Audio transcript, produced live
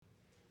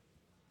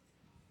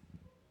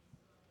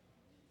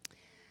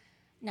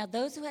Now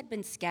those who had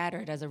been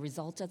scattered as a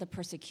result of the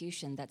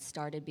persecution that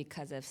started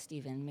because of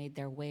Stephen made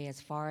their way as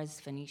far as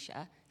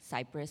Phoenicia,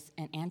 Cyprus,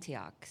 and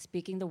Antioch,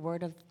 speaking the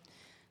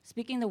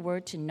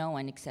word to no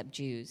one except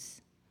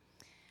Jews.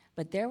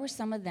 But there were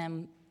some of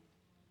them,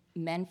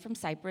 men from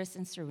Cyprus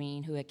and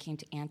Cyrene, who had came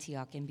to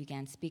Antioch and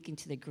began speaking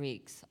to the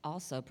Greeks,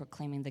 also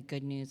proclaiming the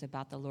good news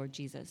about the Lord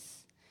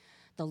Jesus.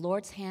 The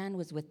Lord's hand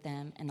was with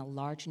them, and a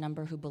large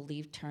number who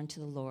believed turned to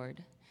the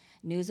Lord.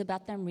 News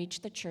about them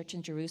reached the church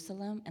in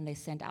Jerusalem, and they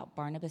sent out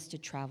Barnabas to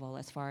travel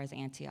as far as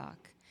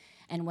Antioch.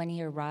 And when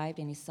he arrived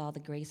and he saw the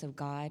grace of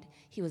God,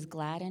 he was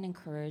glad and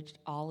encouraged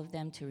all of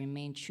them to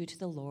remain true to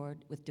the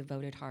Lord with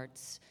devoted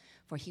hearts.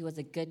 For he was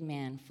a good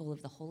man, full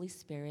of the Holy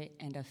Spirit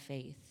and of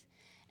faith,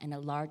 and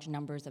large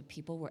numbers of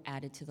people were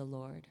added to the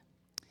Lord.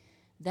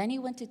 Then he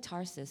went to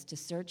Tarsus to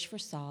search for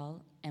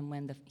Saul, and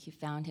when he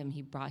found him,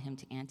 he brought him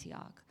to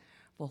Antioch.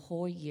 For a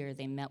whole year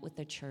they met with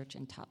the church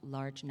and taught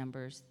large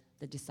numbers.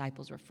 The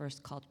disciples were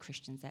first called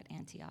Christians at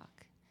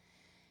Antioch.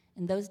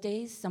 In those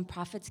days, some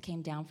prophets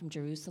came down from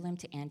Jerusalem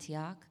to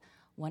Antioch.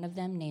 One of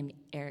them, named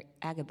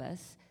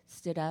Agabus,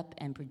 stood up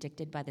and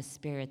predicted by the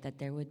Spirit that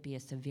there would be a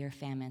severe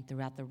famine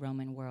throughout the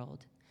Roman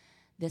world.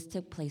 This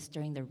took place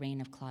during the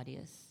reign of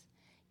Claudius.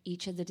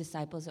 Each of the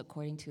disciples,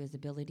 according to his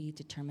ability,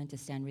 determined to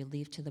send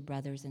relief to the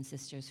brothers and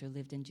sisters who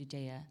lived in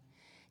Judea.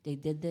 They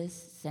did this,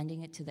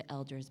 sending it to the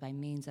elders by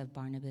means of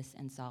Barnabas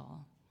and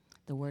Saul.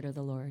 The word of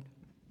the Lord.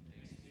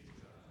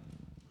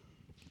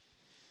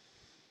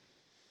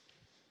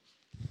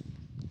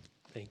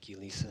 Thank you,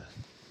 Lisa.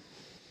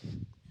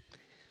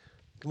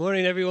 Good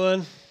morning,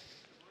 everyone.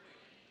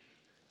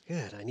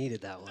 Good, I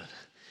needed that one.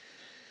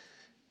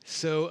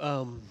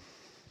 So,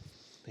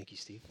 thank you,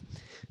 Steve.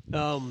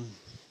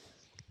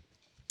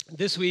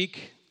 This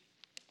week,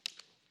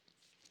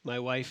 my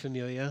wife,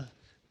 Amelia,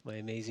 my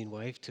amazing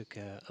wife, took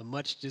a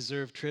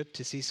much-deserved trip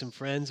to see some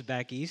friends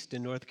back east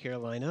in North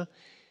Carolina.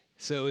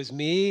 So it was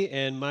me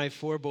and my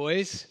 4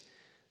 boys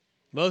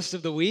most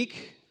of the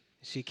week.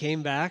 She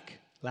came back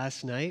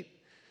last night.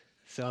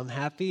 So I'm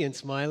happy and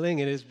smiling.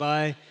 It is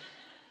by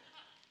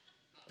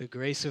the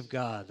grace of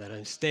God that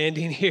I'm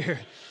standing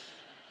here.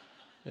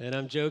 And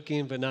I'm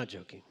joking, but not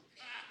joking.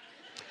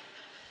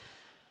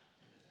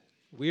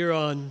 We are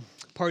on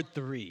part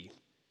 3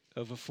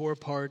 of a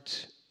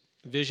 4-part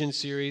vision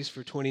series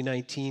for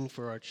 2019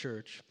 for our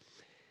church.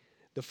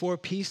 The 4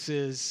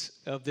 pieces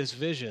of this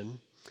vision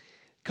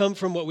come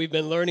from what we've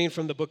been learning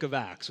from the book of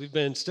Acts. We've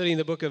been studying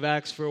the book of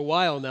Acts for a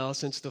while now,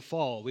 since the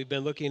fall. We've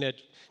been looking at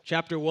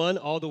chapter 1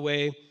 all the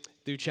way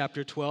through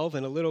chapter 12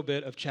 and a little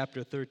bit of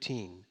chapter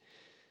 13.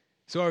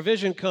 So our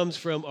vision comes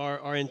from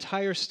our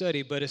entire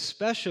study, but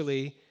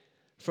especially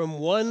from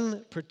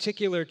one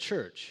particular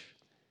church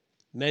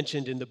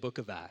mentioned in the book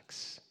of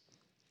Acts.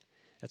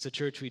 That's a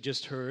church we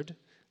just heard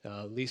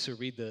Lisa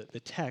read the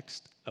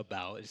text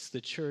about. It's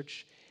the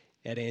church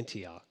at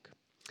Antioch.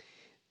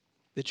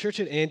 The church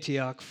at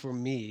Antioch, for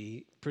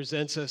me,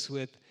 presents us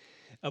with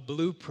a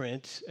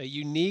blueprint, a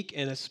unique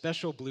and a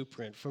special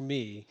blueprint for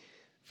me,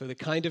 for the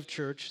kind of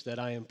church that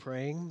I am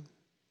praying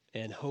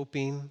and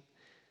hoping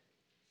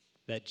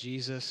that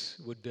Jesus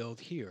would build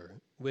here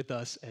with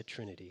us at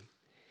Trinity.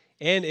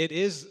 And it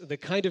is the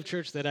kind of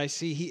church that I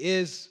see he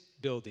is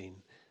building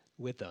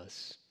with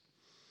us.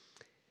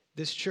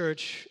 This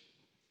church,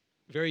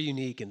 very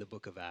unique in the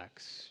book of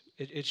Acts.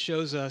 It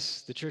shows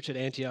us, the church at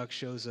Antioch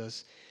shows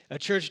us, a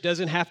church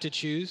doesn't have to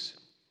choose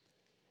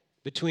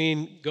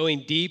between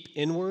going deep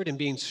inward and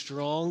being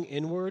strong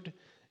inward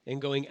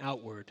and going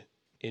outward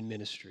in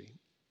ministry.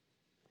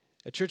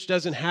 A church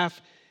doesn't have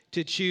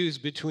to choose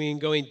between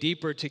going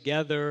deeper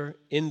together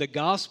in the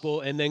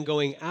gospel and then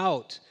going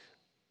out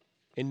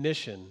in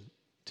mission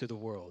to the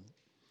world.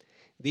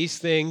 These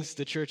things,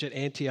 the church at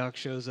Antioch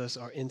shows us,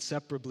 are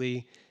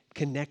inseparably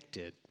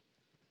connected.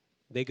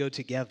 They go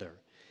together.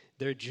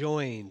 They're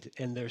joined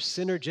and they're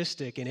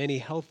synergistic in any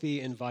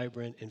healthy and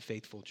vibrant and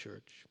faithful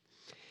church.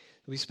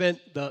 We spent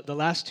the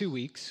last 2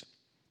 weeks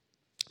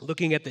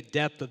looking at the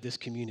depth of this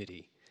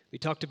community. We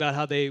talked about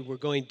how they were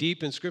going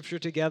deep in Scripture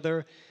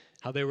together,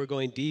 how they were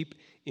going deep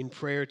in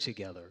prayer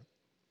together.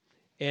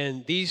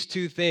 And these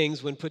 2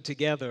 things, when put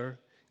together,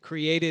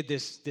 created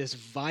this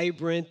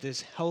vibrant,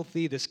 this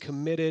healthy, this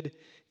committed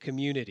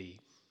community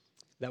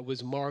that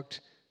was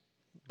marked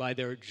by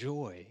their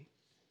joy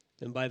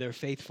and by their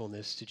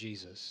faithfulness to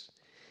Jesus.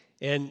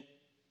 And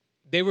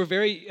they were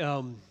very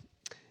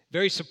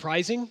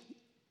surprising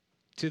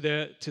to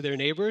their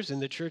neighbors in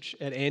the church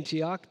at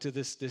Antioch, to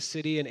this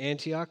city in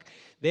Antioch.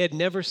 They had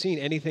never seen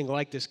anything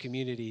like this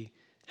community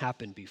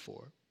happen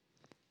before.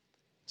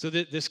 So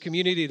this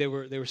community, they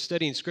were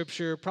studying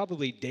Scripture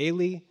probably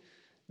daily.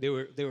 They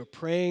were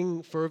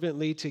praying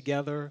fervently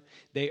together.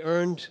 They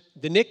earned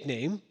the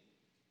nickname,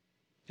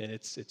 and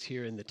it's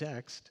here in the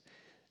text,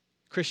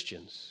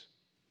 Christians.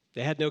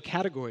 They had no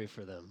category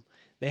for them.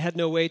 They had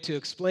no way to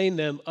explain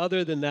them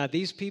other than that.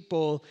 These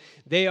people,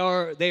 they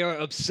are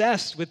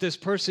obsessed with this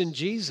person,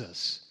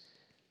 Jesus.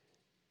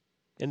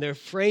 And they're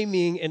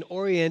framing and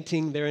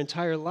orienting their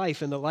entire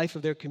life and the life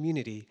of their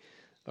community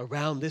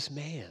around this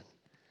man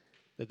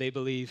that they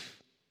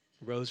believe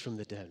rose from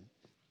the dead.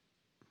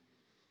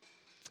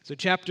 So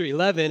chapter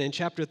 11 and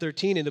chapter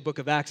 13 in the book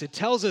of Acts, it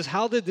tells us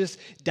how did this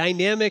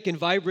dynamic and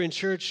vibrant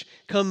church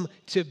come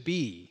to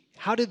be?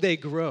 How did they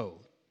grow?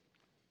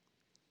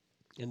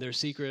 And their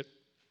secret,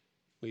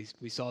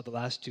 we saw the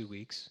last 2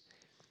 weeks,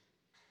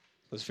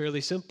 was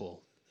fairly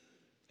simple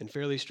and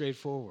fairly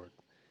straightforward.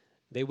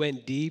 They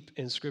went deep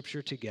in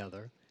Scripture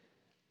together,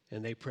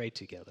 and they prayed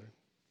together.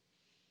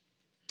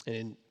 And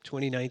in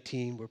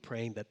 2019, we're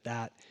praying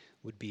that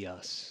would be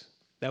us.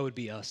 That would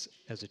be us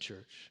as a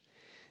church.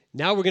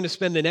 Now we're going to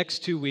spend the next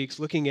 2 weeks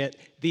looking at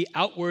the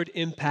outward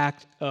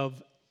impact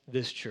of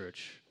this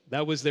church.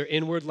 That was their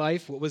inward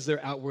life. What was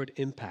their outward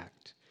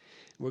impact?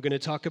 We're going to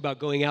talk about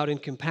going out in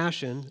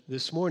compassion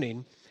this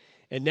morning.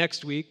 And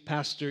next week,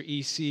 Pastor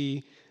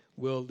E.C.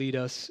 will lead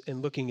us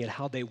in looking at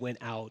how they went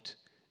out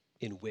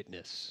in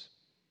witness.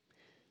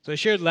 So I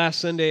shared last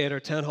Sunday at our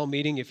town hall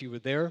meeting, if you were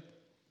there,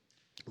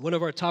 one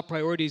of our top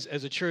priorities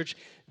as a church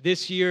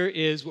this year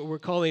is what we're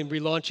calling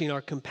relaunching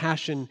our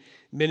compassion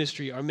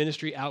ministry, our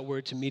ministry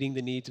outward to meeting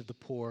the needs of the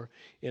poor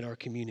in our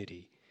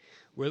community.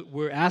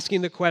 We're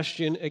asking the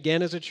question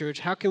again as a church,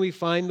 how can we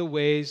find the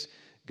ways,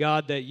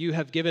 God, that you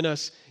have given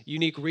us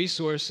unique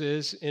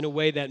resources in a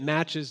way that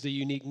matches the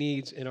unique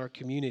needs in our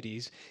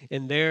communities?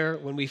 And there,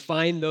 when we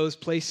find those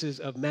places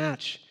of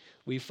match,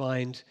 we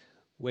find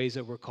ways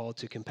that we're called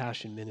to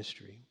compassion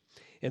ministry.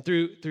 And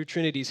through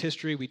Trinity's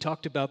history, we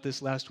talked about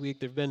this last week.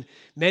 There have been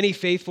many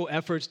faithful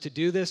efforts to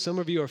do this. Some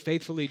of you are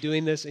faithfully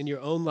doing this in your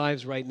own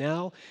lives right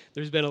now.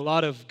 There's been a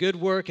lot of good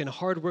work and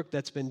hard work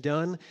that's been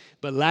done.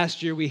 But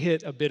last year, we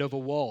hit a bit of a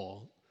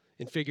wall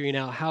in figuring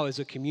out how, as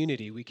a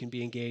community, we can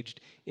be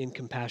engaged in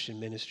compassion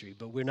ministry.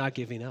 But we're not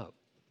giving up,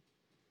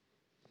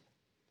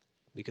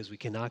 because we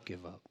cannot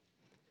give up.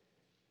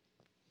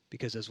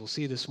 Because as we'll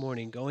see this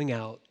morning, going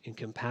out in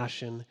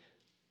compassion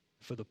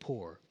for the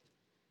poor,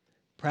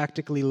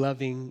 practically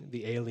loving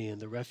the alien,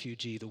 the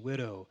refugee, the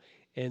widow,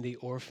 and the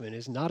orphan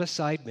is not a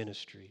side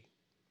ministry.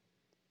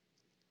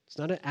 It's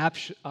not an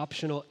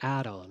optional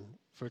add-on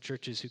for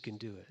churches who can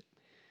do it.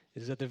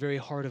 It is at the very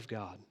heart of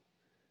God,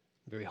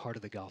 the very heart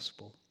of the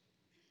gospel.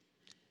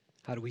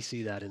 How do we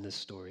see that in this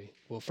story?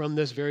 Well, from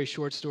this very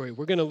short story,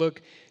 we're going to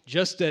look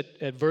just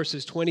at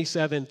verses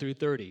 27 through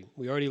 30.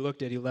 We already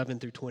looked at 11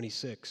 through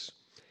 26.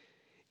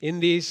 In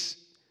these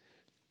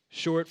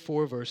short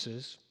 4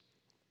 verses,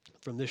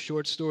 from this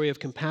short story of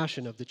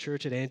compassion of the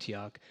church at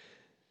Antioch,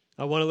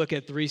 I want to look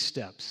at 3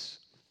 steps.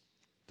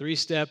 3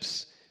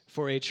 steps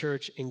for a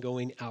church in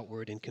going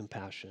outward in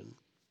compassion.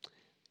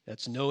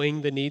 That's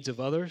knowing the needs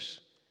of others,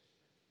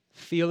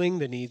 feeling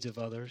the needs of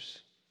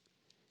others,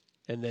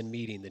 and then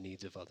meeting the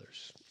needs of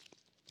others.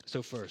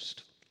 So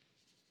first,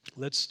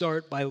 let's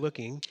start by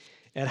looking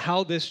at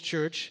how this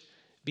church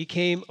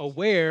became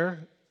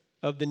aware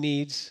of the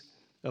needs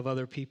of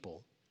other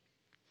people,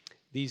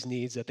 these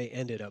needs that they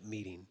ended up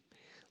meeting.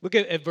 Look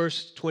at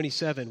verse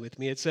 27 with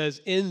me. It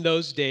says, in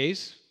those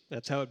days,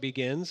 that's how it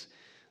begins.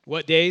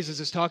 What days is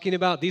this talking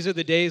about? These are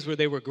the days where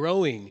they were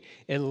growing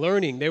and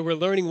learning. They were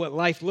learning what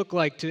life looked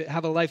like, to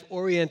have a life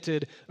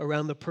oriented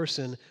around the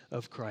person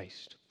of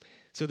Christ.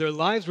 So their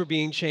lives were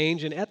being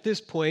changed, and at this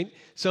point,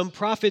 some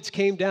prophets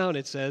came down,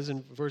 it says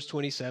in verse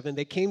 27.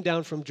 They came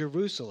down from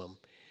Jerusalem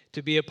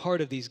to be a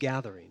part of these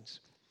gatherings.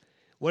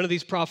 One of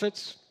these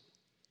prophets,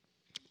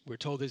 we're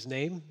told his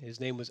name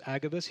was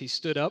Agabus. He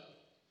stood up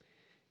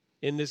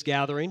in this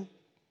gathering,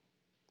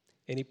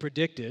 and he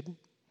predicted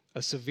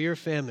a severe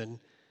famine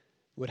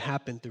would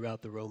happen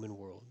throughout the Roman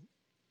world.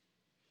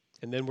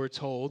 And then we're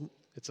told,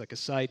 it's like a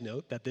side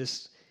note, that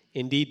this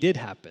indeed did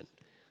happen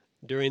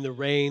during the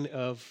reign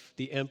of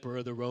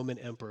the Roman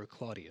Emperor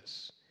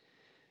Claudius.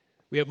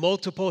 We have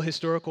multiple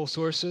historical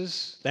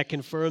sources that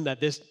confirm that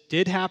this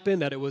did happen,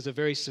 that it was a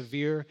very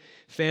severe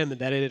famine,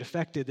 that it had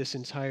affected this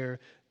entire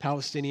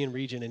Palestinian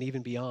region and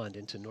even beyond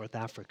into North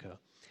Africa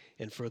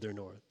and further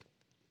north.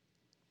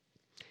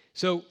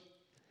 So,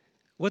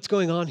 what's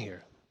going on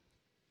here?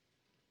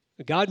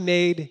 God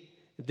made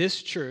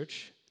this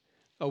church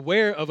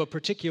aware of a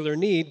particular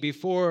need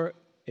before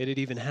it had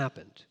even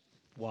happened.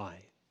 Why?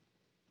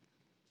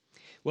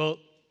 Well,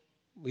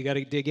 we got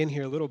to dig in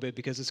here a little bit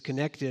because it's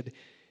connected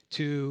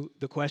to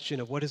the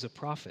question of what is a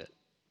prophet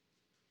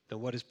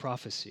and what is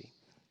prophecy.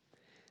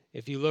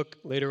 If you look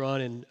later on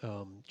in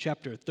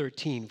chapter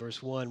 13,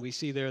 verse 1, we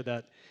see there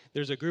that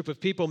there's a group of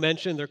people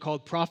mentioned. They're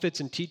called prophets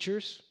and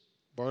teachers.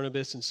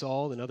 Barnabas and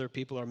Saul and other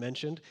people are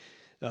mentioned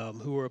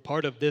who were a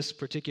part of this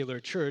particular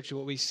church. And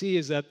what we see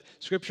is that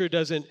Scripture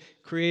doesn't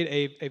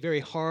create a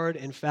very hard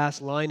and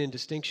fast line and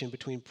distinction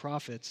between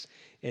prophets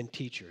and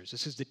teachers.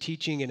 This is the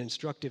teaching and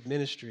instructive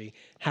ministry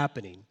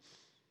happening.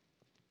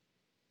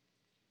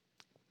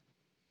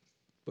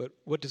 But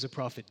what does a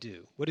prophet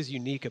do? What is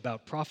unique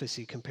about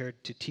prophecy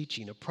compared to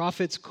teaching? A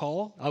prophet's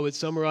call, I would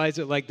summarize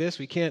it like this.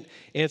 We can't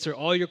answer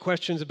all your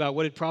questions about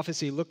what did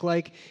prophecy look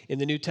like in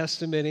the New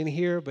Testament in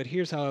here, but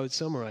here's how I would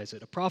summarize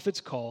it. A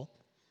prophet's call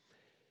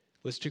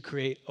was to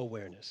create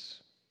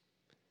awareness.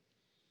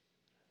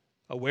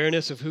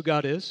 Awareness of who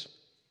God is,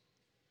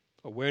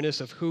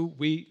 awareness of who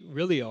we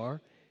really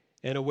are,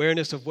 and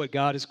awareness of what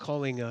God is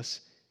calling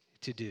us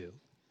to do.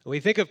 When we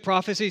think of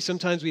prophecy,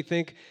 sometimes we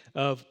think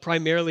of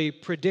primarily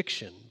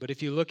prediction. But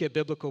if you look at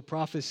biblical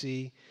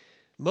prophecy,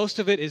 most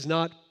of it is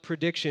not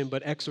prediction,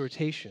 but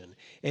exhortation.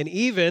 And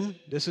even,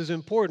 this is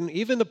important,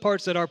 even the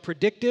parts that are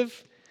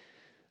predictive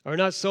are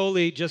not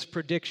solely just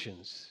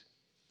predictions.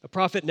 A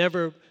prophet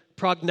never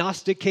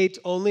prognosticates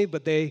only,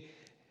 but they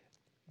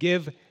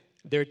give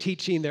their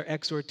teaching, their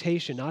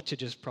exhortation, not to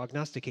just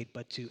prognosticate,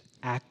 but to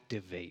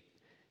activate,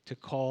 to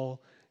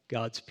call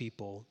God's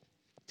people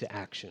to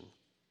action.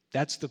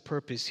 That's the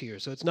purpose here.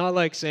 So it's not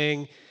like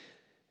saying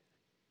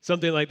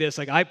something like this,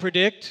 like I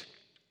predict,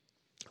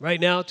 right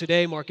now,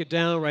 today, mark it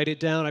down, write it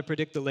down, I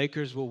predict the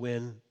Lakers will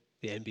win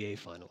the NBA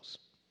Finals.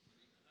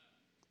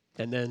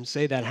 And then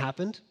say that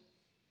happened,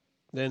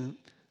 then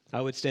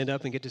I would stand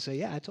up and get to say,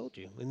 yeah, I told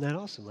you. Isn't that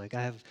awesome? Like,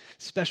 I have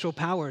special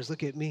powers.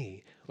 Look at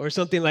me. Or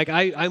something like,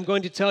 I'm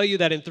going to tell you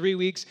that in 3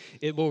 weeks,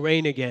 it will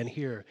rain again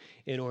here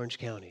in Orange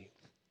County.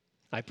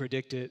 I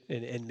predict it,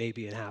 and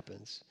maybe it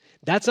happens.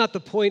 That's not the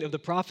point of the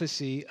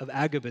prophecy of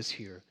Agabus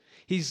here.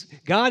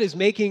 God is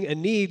making a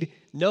need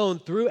known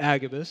through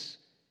Agabus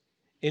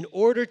in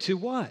order to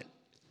what?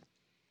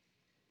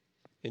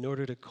 In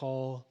order to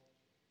call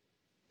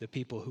the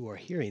people who are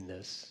hearing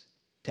this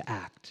to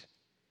act,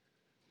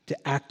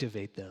 to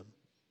activate them.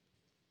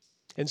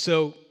 And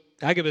so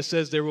Agabus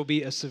says there will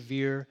be a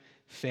severe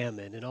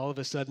famine, and all of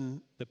a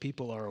sudden the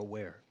people are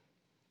aware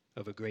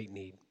of a great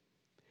need.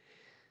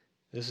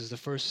 This is the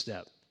first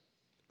step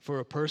for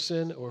a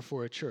person or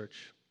for a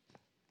church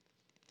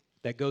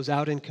that goes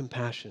out in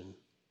compassion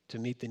to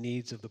meet the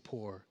needs of the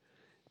poor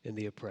and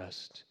the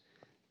oppressed.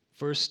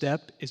 First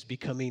step is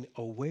becoming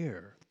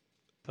aware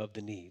of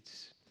the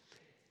needs.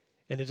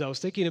 And as I was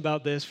thinking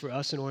about this for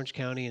us in Orange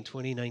County in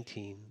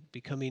 2019,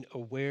 becoming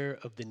aware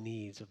of the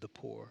needs of the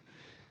poor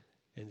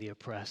and the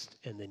oppressed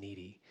and the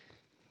needy,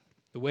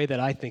 the way that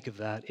I think of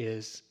that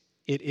is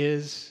it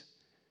is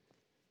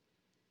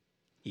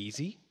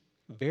easy,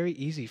 very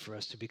easy for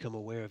us to become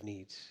aware of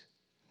needs,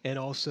 and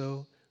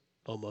also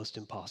almost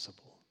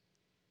impossible.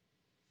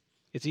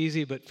 It's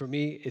easy, but for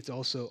me, it's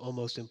also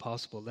almost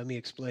impossible. Let me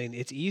explain.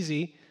 It's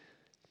easy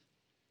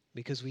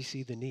because we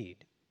see the need.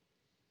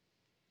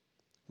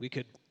 We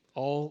could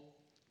all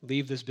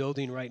leave this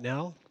building right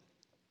now,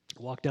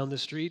 walk down the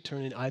street,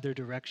 turn in either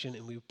direction,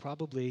 and we would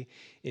probably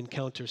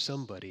encounter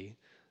somebody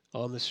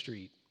on the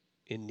street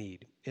in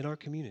need in our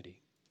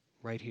community,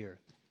 right here,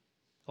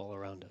 all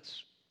around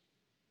us.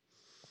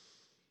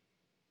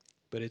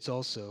 But it's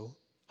also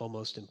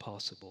almost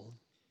impossible,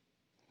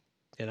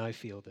 and I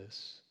feel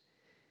this.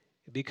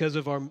 Because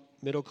of our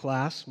middle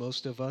class,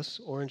 most of us,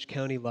 Orange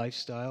County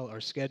lifestyle,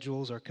 our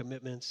schedules, our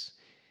commitments,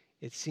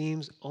 it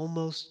seems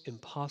almost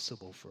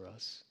impossible for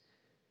us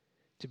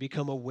to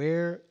become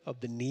aware of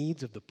the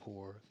needs of the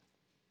poor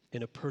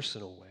in a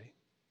personal way.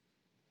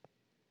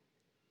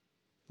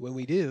 When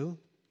we do,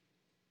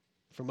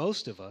 for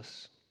most of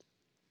us,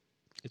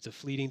 it's a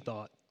fleeting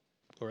thought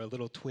or a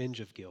little twinge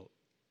of guilt.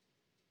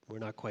 We're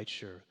not quite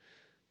sure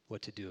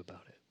what to do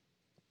about it.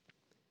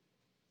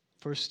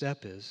 First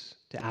step is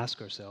to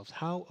ask ourselves,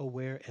 how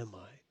aware am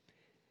I?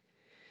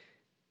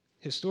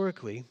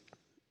 Historically,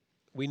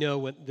 we know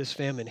when this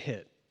famine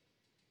hit,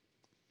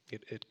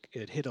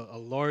 it hit a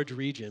large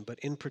region, but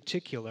in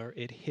particular,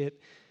 it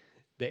hit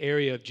the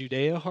area of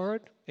Judea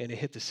hard, and it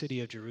hit the city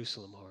of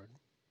Jerusalem hard.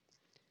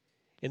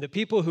 And the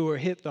people who were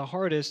hit the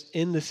hardest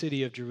in the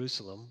city of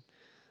Jerusalem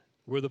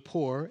were the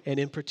poor, and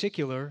in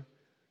particular,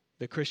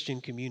 the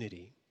Christian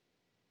community.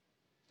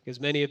 Because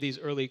many of these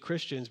early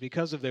Christians,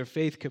 because of their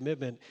faith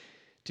commitment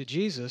to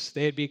Jesus,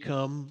 they had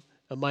become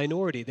a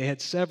minority. They had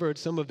severed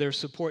some of their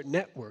support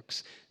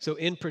networks. So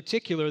in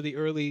particular, the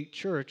early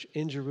church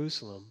in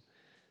Jerusalem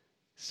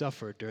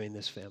suffered during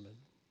this famine.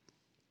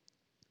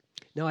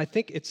 Now, I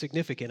think it's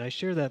significant. I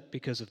share that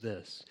because of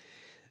this.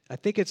 I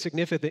think it's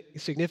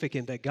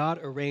significant that God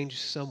arranged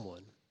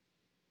someone,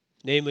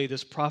 namely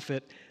this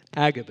prophet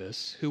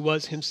Agabus, who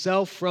was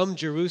himself from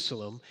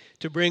Jerusalem,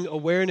 to bring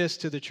awareness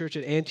to the church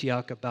at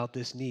Antioch about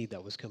this need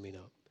that was coming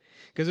up.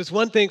 Because it's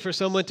one thing for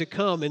someone to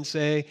come and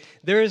say,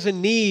 there is a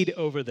need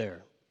over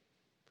there.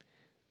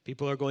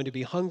 People are going to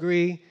be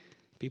hungry.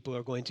 People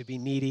are going to be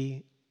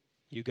needy.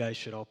 You guys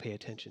should all pay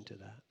attention to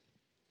that.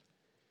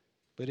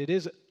 But it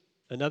is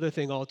another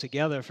thing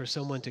altogether for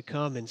someone to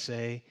come and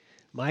say,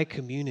 my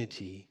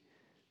community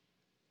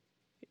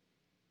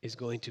is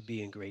going to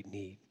be in great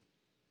need.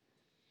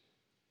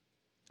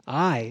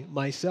 I,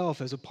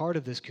 myself, as a part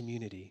of this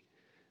community,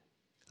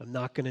 I'm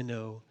not going to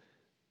know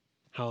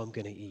how I'm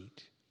going to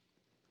eat.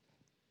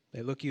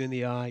 They look you in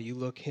the eye, you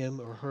look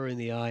him or her in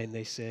the eye, and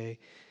they say,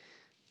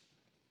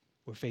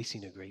 we're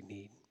facing a great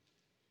need.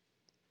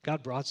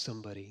 God brought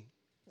somebody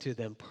to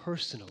them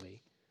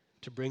personally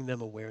to bring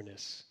them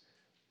awareness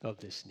of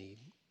this need.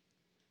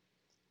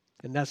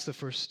 And that's the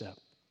first step,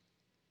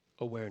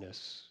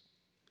 awareness.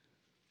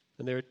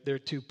 And there are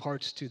two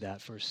parts to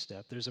that first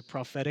step. There's a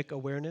prophetic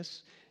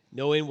awareness,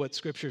 knowing what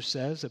Scripture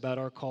says about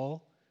our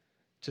call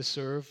to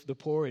serve the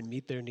poor and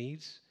meet their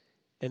needs.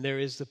 And there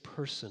is the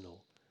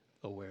personal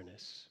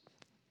awareness.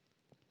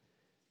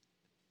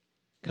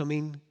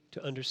 coming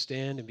to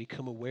understand and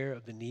become aware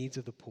of the needs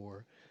of the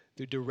poor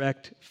through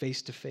direct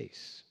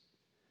face-to-face,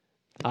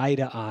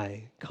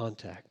 eye-to-eye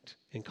contact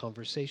and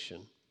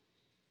conversation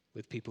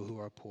with people who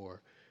are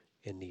poor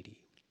and needy.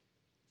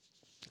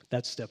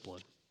 That's step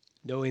one,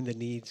 knowing the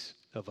needs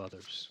of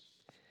others.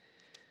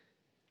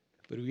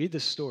 But we read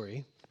this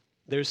story,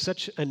 there's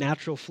such a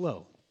natural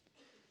flow.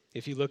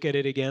 If you look at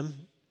it again,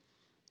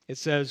 it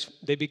says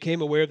they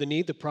became aware of the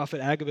need. The prophet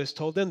Agabus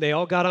told them. They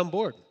all got on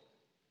board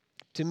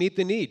to meet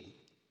the need.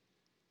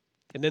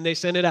 And then they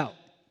sent it out.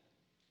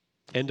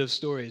 End of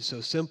story.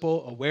 So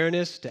simple,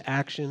 awareness to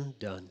action,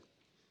 done.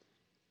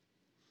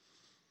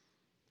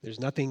 There's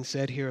nothing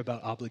said here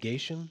about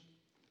obligation.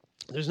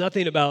 There's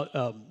nothing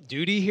about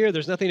duty here.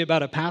 There's nothing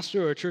about a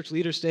pastor or a church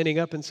leader standing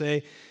up and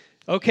say,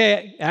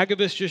 okay,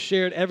 Agabus just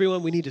shared,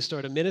 everyone, we need to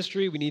start a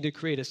ministry, we need to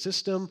create a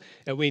system,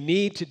 and we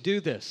need to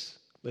do this.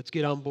 Let's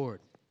get on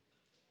board.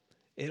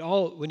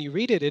 When you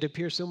read it, it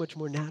appears so much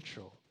more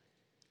natural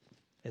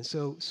and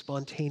so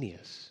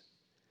spontaneous.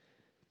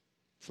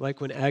 It's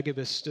like when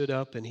Agabus stood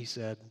up and he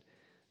said,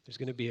 there's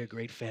going to be a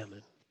great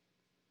famine.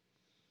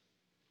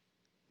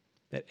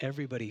 That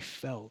everybody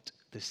felt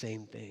the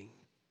same thing.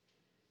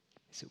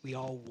 He said, we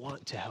all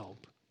want to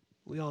help.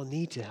 We all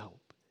need to help.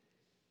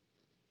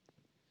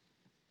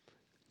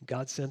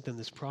 God sent them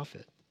this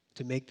prophet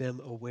to make them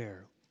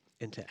aware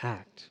and to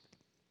act.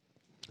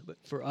 But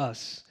for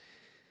us,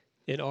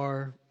 in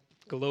our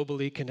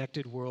globally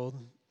connected world,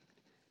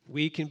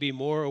 we can be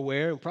more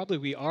aware, and probably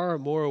we are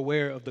more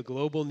aware of the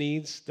global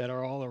needs that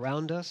are all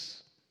around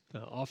us,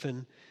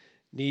 often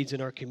needs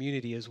in our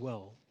community as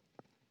well.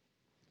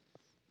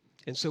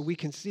 And so we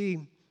can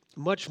see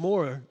much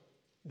more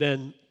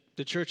than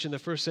the church in the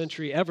first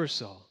century ever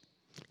saw.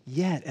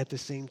 Yet, at the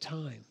same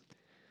time,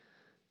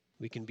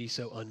 we can be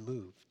so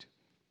unmoved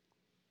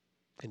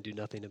and do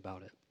nothing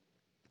about it,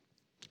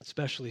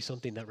 especially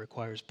something that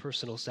requires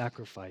personal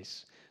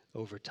sacrifice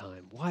over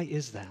time. Why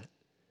is that?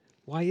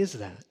 Why is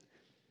that?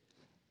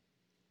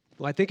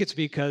 Well, I think it's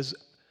because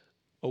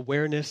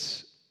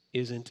awareness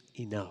isn't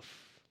enough.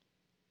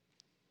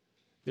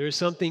 There is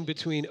something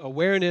between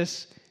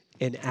awareness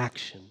and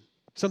action,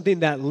 something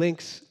that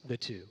links the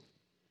two.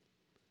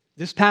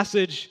 This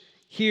passage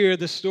here,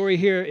 the story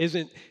here,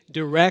 isn't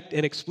direct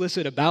and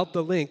explicit about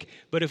the link,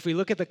 but if we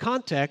look at the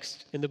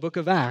context in the book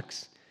of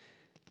Acts,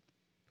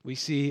 we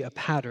see a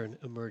pattern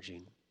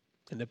emerging.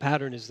 And the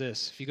pattern is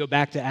this. If you go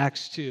back to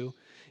Acts 2,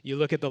 you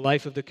look at the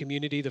life of the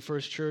community, the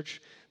first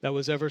church that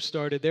was ever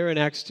started. There in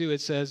Acts 2,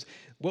 it says,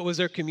 what was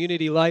their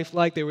community life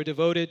like? They were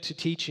devoted to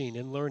teaching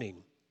and learning,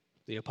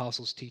 the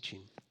apostles'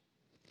 teaching.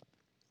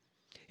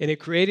 And it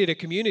created a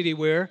community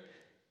where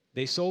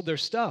they sold their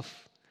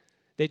stuff.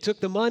 They took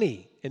the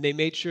money, and they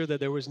made sure that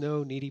there was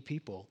no needy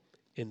people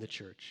in the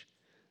church.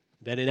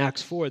 Then in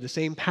Acts 4, the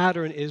same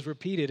pattern is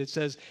repeated. It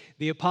says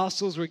the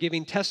apostles were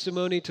giving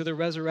testimony to the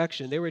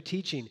resurrection. They were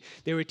teaching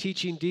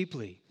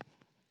deeply.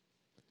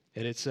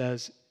 And it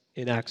says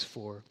in Acts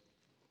 4,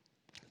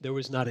 there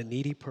was not a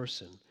needy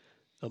person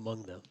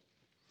among them.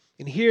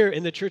 And here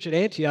in the church at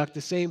Antioch, the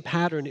same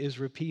pattern is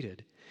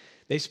repeated.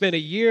 They spent a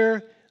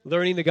year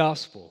learning the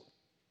gospel.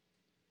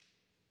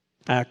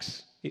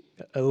 Acts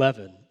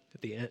 11,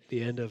 at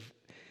the end of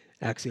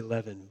Acts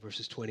 11,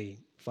 verses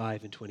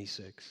 25 and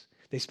 26.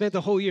 They spent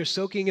the whole year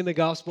soaking in the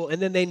gospel,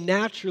 and then they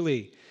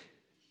naturally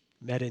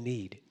met a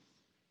need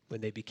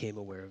when they became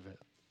aware of it.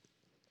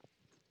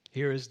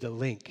 Here is the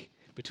link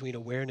between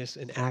awareness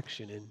and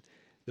action in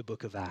the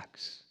book of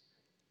Acts.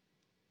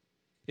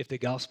 If the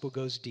gospel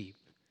goes deep,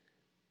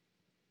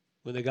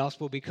 when the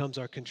gospel becomes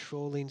our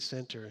controlling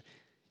center,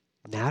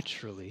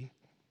 naturally,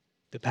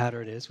 the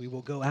pattern is we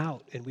will go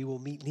out and we will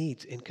meet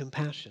needs in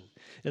compassion.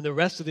 And the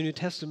rest of the New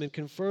Testament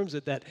confirms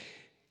it, that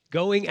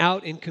going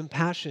out in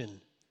compassion,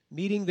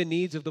 meeting the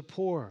needs of the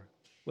poor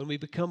when we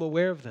become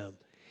aware of them,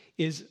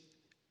 is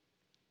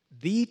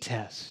the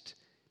test,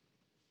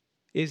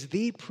 is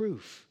the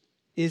proof,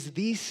 is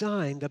the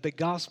sign that the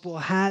gospel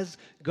has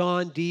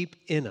gone deep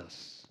in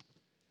us.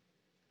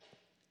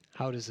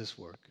 How does this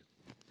work?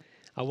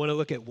 I want to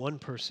look at one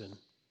person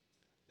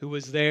who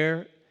was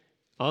there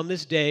on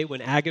this day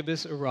when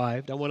Agabus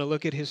arrived. I want to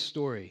look at his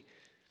story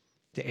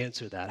to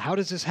answer that. How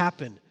does this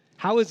happen?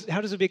 How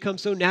does it become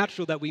so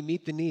natural that we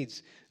meet the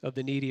needs of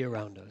the needy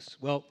around us?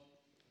 Well,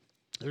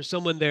 there's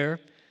someone there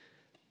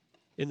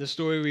in the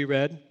story we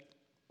read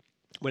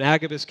when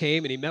Agabus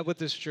came and he met with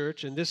this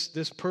church, and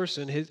this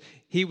person,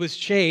 he was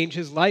changed,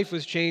 his life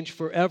was changed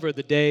forever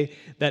the day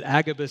that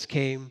Agabus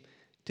came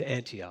to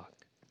Antioch.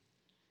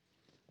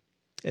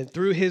 And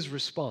through his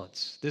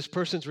response, this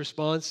person's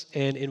response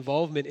and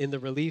involvement in the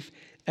relief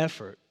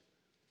effort,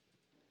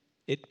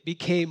 it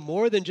became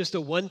more than just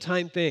a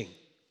one-time thing.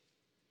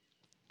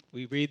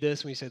 We read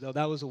this and we say, oh,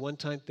 that was a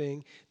one-time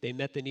thing. They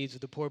met the needs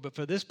of the poor. But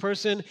for this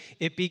person,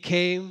 it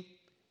became,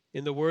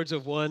 in the words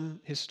of one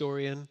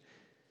historian,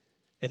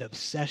 an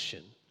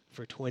obsession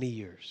for 20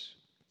 years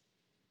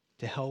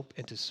to help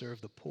and to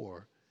serve the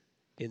poor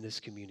in this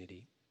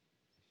community.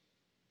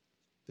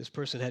 This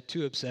person had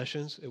two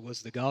obsessions. It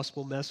was the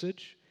gospel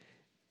message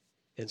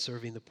and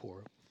serving the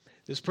poor.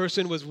 This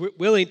person was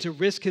willing to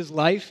risk his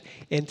life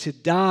and to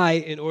die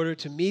in order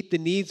to meet the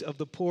needs of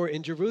the poor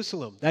in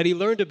Jerusalem that he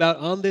learned about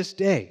on this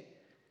day.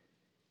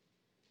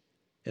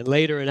 And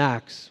later in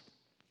Acts,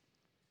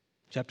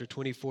 chapter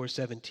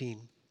 24:17,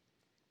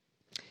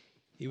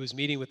 he was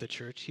meeting with the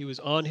church. He was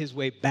on his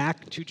way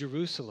back to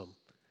Jerusalem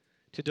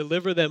to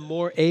deliver them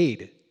more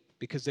aid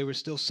because they were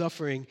still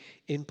suffering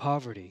in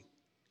poverty.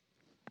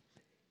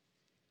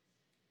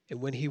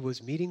 And when he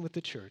was meeting with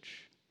the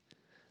church,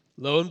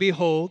 lo and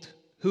behold,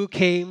 who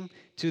came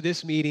to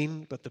this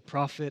meeting but the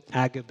prophet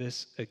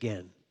Agabus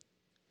again?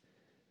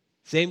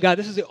 Same guy.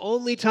 This is the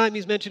only time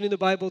he's mentioned in the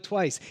Bible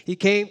twice. He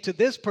came to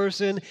this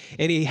person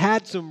and he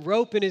had some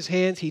rope in his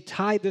hands. He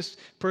tied this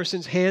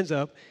person's hands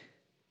up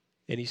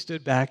and he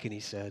stood back and he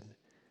said,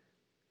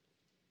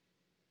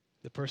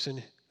 the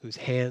person whose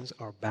hands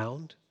are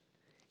bound,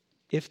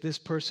 if this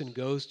person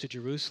goes to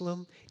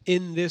Jerusalem,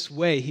 in this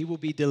way he will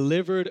be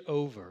delivered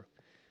over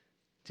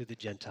to the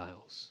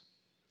Gentiles,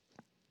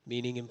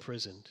 meaning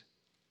imprisoned,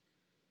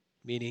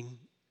 meaning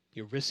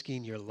you're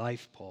risking your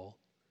life, Paul,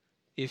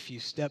 if you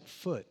step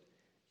foot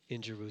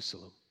in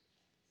Jerusalem.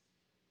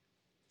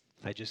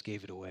 I just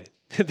gave it away.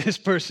 This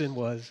person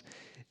was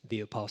the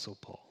Apostle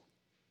Paul.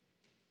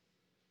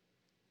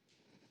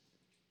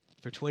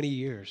 For 20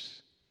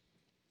 years,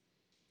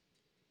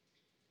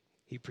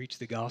 he preached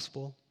the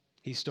gospel.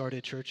 He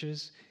started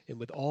churches. And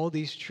with all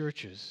these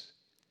churches,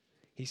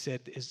 he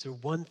said, is there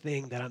one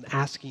thing that I'm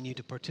asking you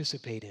to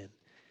participate in?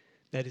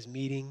 That is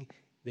meeting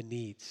the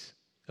needs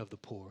of the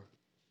poor,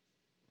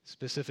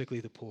 specifically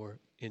the poor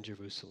in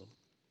Jerusalem.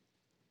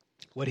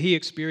 What he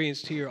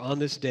experienced here on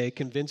this day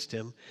convinced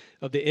him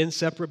of the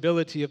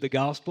inseparability of the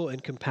gospel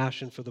and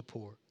compassion for the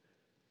poor.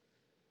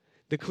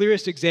 The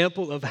clearest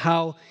example of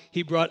how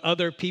he brought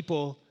other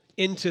people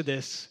into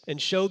this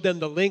and showed them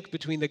the link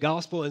between the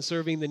gospel and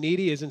serving the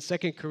needy is in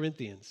 2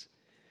 Corinthians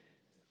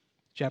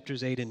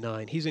chapters 8 and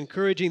 9. He's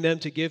encouraging them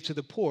to give to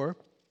the poor,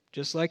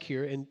 just like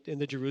here in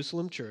the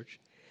Jerusalem church.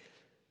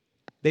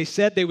 They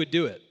said they would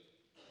do it.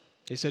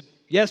 They said,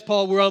 yes,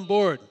 Paul, we're on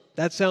board.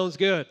 That sounds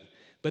good.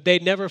 But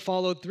they'd never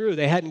followed through.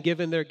 They hadn't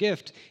given their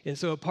gift. And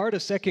so a part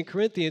of 2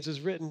 Corinthians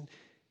is written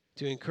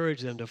to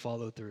encourage them to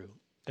follow through.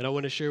 And I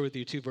want to share with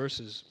you two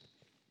verses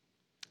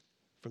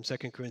from 2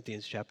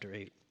 Corinthians chapter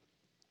 8.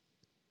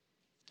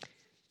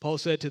 Paul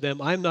said to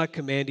them, I'm not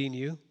commanding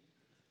you,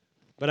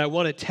 but I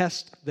want to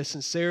test the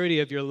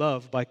sincerity of your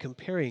love by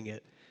comparing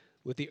it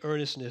with the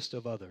earnestness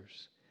of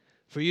others.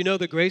 For you know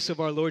the grace of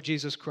our Lord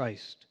Jesus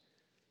Christ,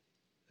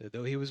 that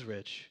though he was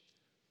rich,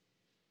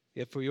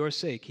 yet for your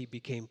sake he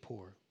became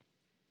poor,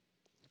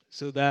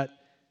 so that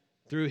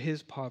through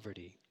his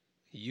poverty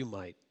you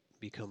might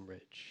become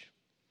rich.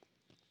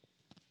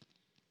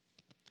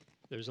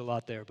 There's a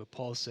lot there, but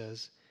Paul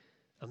says,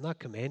 I'm not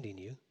commanding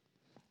you.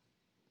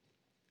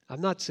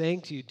 I'm not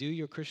saying to you, do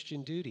your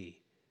Christian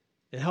duty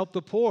and help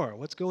the poor.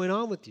 What's going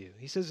on with you?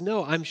 He says,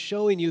 no, I'm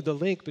showing you the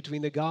link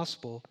between the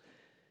gospel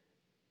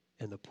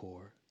and the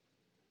poor.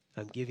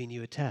 I'm giving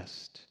you a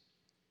test.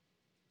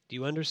 Do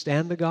you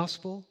understand the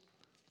gospel?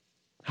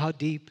 How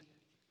deep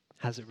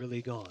has it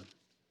really gone?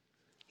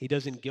 He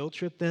doesn't guilt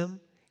trip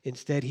them.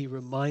 Instead, he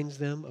reminds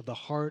them of the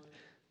heart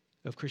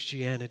of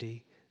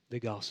Christianity, the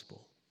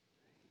gospel,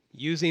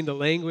 using the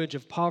language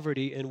of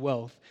poverty and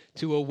wealth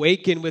to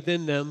awaken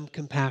within them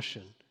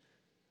compassion.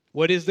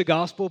 What is the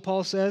gospel,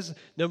 Paul says?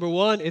 Number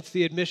one, it's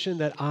the admission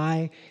that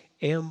I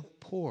am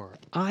poor.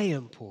 I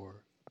am poor.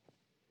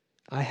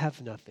 I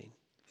have nothing.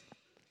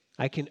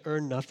 I can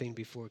earn nothing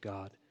before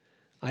God.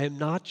 I am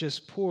not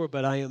just poor,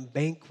 but I am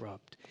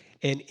bankrupt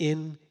and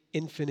in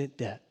infinite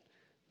debt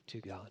to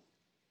God.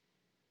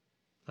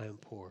 I am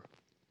poor.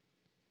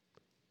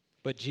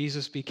 But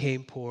Jesus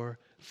became poor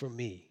for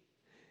me.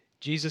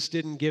 Jesus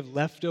didn't give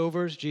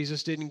leftovers.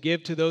 Jesus didn't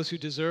give to those who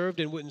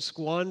deserved and wouldn't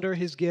squander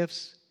his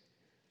gifts.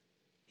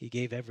 He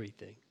gave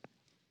everything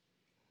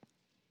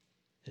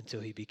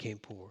until he became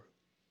poor.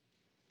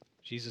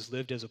 Jesus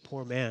lived as a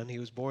poor man. He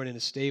was born in a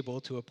stable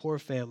to a poor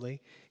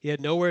family. He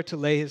had nowhere to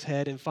lay his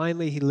head, and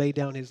finally he laid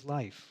down his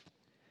life.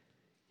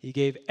 He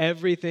gave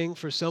everything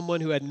for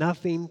someone who had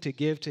nothing to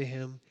give to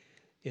him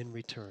in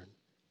return.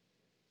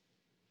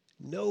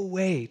 No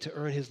way to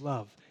earn his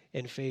love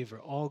and favor,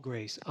 all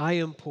grace. I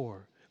am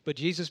poor, but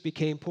Jesus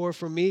became poor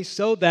for me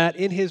so that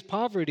in his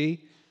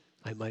poverty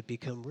I might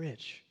become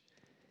rich.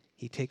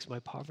 He takes my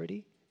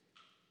poverty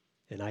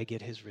and I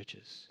get his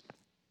riches.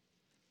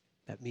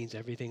 That means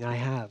everything I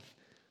have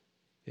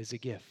is a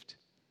gift.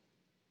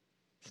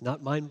 It's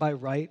not mine by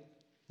right,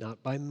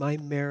 not by my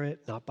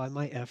merit, not by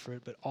my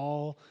effort, but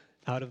all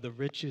out of the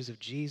riches of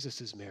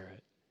Jesus'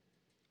 merit,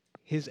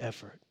 his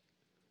effort,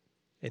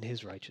 and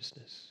his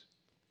righteousness.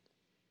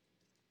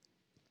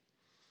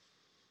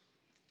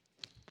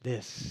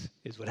 This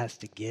is what has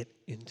to get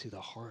into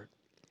the heart,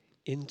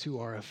 into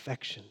our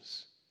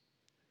affections,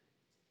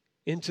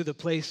 into the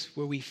place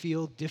where we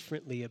feel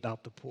differently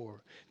about the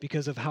poor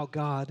because of how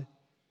God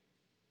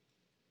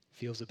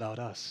feels about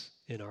us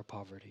in our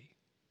poverty.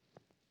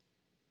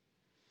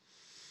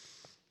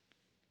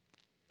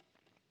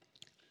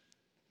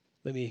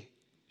 Let me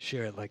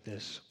share it like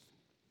this.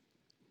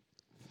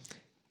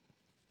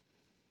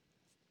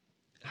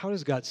 How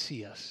does God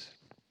see us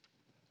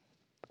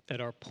at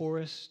our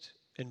poorest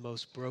and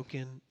most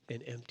broken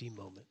and empty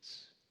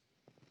moments?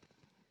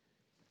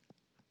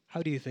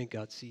 How do you think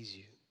God sees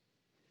you?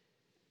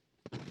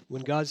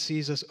 When God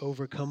sees us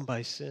overcome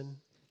by sin,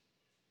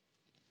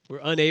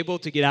 we're unable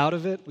to get out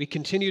of it. We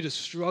continue to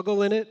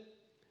struggle in it.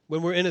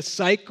 When we're in a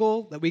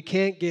cycle that we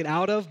can't get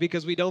out of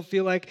because we don't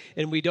feel like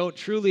and we don't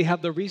truly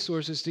have the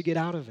resources to get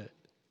out of it.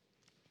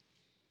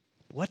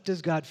 What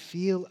does God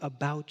feel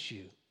about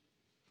you?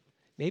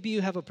 Maybe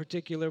you have a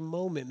particular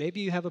moment. Maybe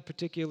you have a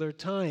particular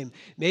time.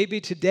 Maybe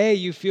today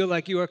you feel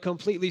like you are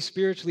completely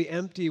spiritually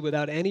empty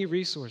without any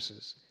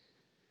resources.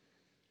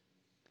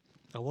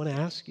 I want to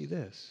ask you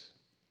this.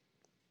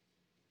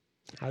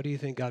 How do you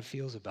think God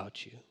feels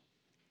about you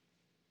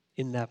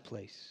in that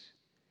place,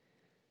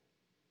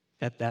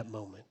 at that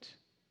moment?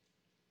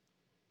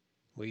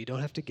 Well, you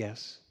don't have to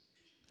guess.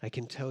 I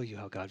can tell you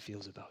how God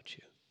feels about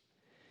you.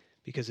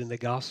 Because in the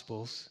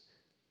Gospels,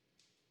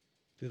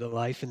 through the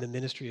life and the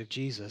ministry of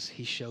Jesus,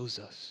 he shows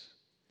us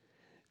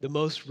the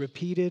most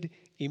repeated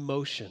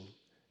emotion,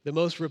 the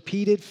most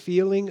repeated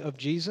feeling of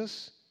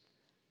Jesus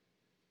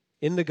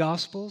in the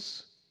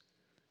Gospels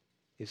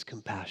is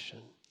compassion.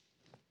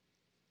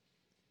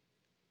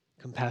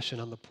 Compassion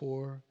on the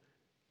poor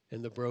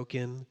and the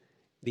broken,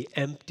 the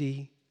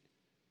empty,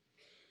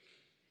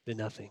 the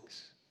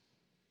nothings.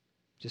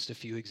 Just a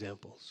few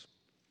examples.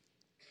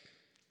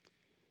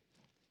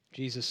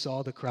 Jesus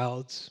saw the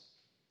crowds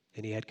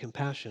and he had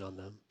compassion on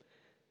them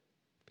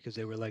because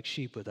they were like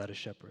sheep without a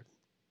shepherd.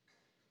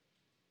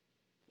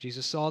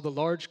 Jesus saw the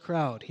large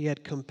crowd. He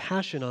had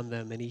compassion on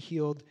them and he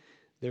healed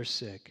their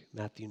sick.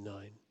 Matthew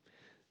 9.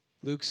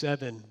 Luke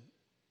 7,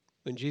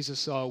 when Jesus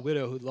saw a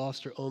widow who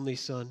lost her only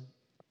son,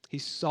 he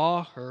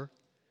saw her.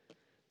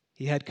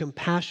 He had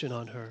compassion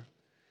on her.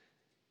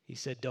 He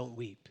said, "Don't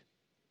weep."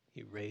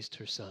 He raised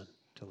her son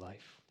to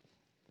life.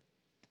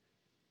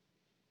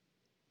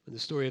 In the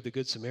story of the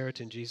Good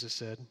Samaritan, Jesus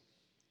said,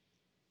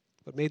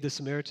 what made the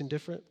Samaritan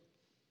different?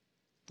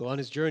 Well, on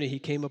his journey, he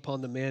came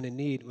upon the man in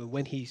need, and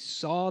when he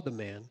saw the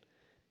man,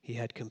 he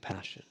had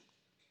compassion.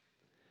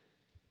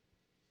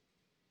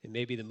 It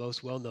may be the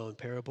most well-known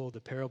parable,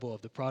 the parable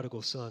of the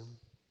prodigal son.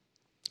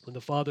 When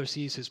the father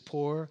sees his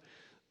poor,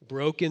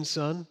 broken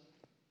son,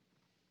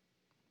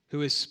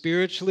 who is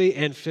spiritually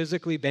and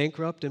physically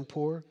bankrupt and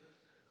poor,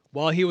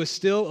 while he was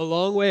still a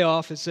long way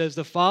off, it says,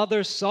 the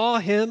father saw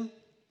him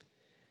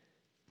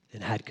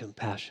and had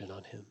compassion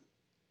on him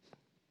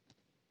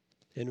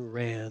and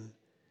ran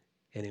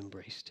and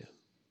embraced him.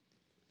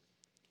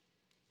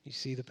 You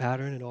see the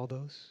pattern in all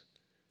those?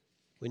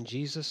 When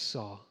Jesus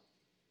saw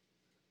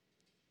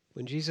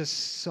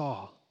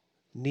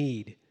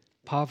need,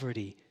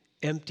 poverty,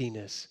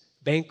 emptiness,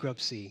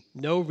 bankruptcy,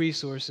 no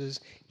resources,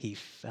 he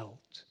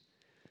felt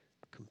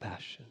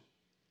compassion.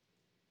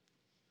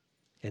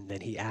 And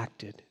then he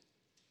acted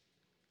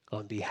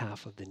on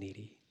behalf of the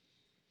needy.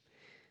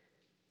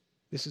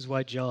 This is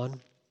why John,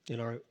 in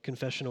our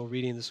confessional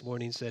reading this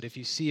morning, said, if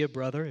you see a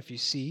brother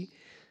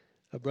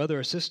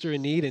or sister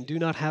in need and do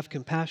not have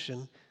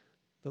compassion,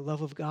 the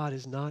love of God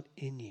is not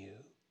in you.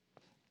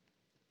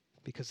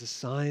 Because the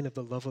sign of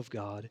the love of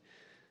God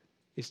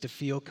is to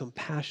feel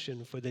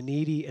compassion for the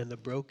needy and the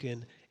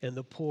broken and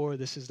the poor.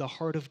 This is the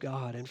heart of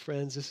God. And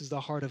friends, this is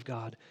the heart of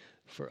God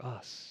for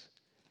us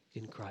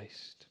in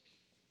Christ.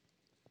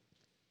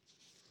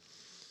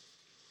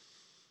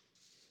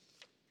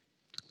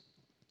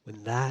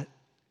 When that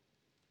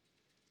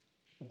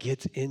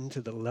gets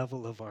into the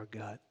level of our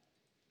gut,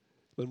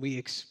 when we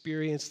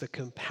experience the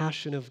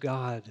compassion of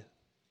God,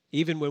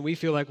 even when we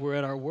feel like we're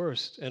at our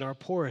worst and our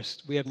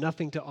poorest, we have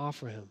nothing to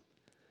offer him,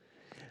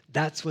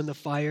 that's when the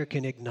fire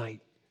can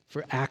ignite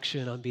for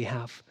action on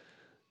behalf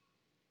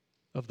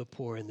of the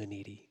poor and the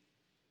needy.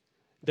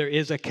 There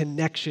is a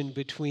connection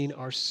between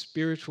our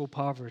spiritual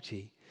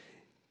poverty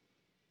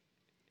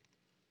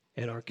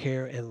and our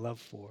care and love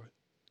for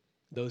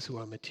those who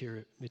are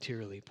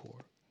materially poor.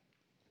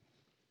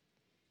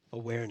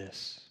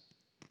 Awareness,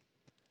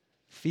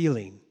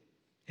 feeling,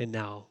 and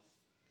now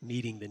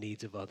meeting the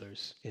needs of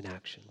others in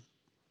action.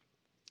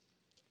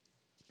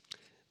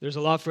 There's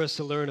a lot for us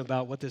to learn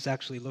about what this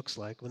actually looks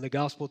like. When the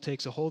gospel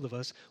takes a hold of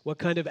us, what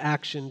kind of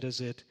action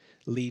does it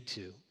lead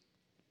to?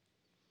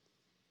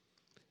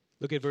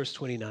 Look at verse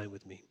 29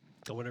 with me.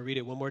 I want to read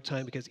it one more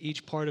time because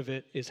each part of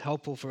it is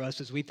helpful for us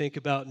as we think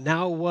about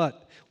now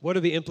what? What are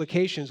the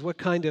implications? What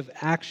kind of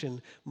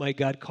action might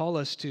God call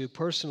us to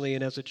personally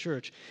and as a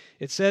church?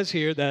 It says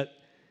here that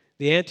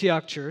the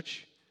Antioch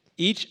church,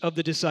 each of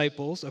the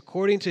disciples,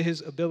 according to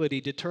his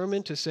ability,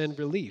 determined to send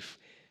relief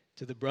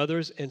to the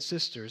brothers and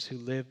sisters who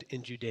lived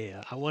in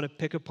Judea. I want to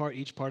pick apart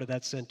each part of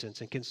that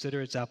sentence and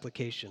consider its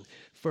application.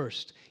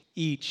 First,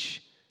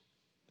 each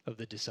of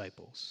the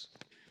disciples.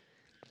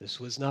 This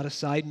was not a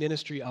side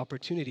ministry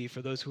opportunity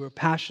for those who were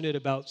passionate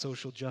about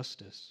social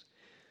justice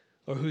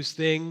or whose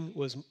thing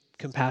was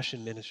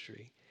compassion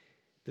ministry.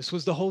 This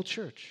was the whole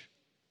church.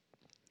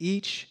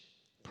 Each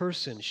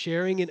person,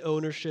 sharing in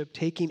ownership,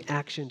 taking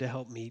action to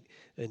help meet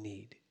a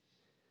need.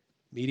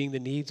 Meeting the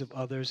needs of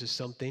others is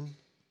something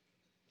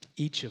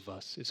each of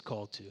us is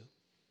called to.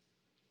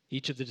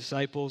 Each of the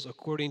disciples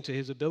according to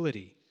his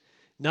ability.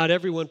 Not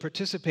everyone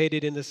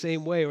participated in the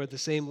same way or at the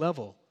same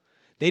level.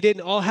 They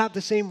didn't all have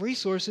the same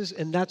resources,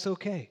 and that's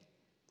okay.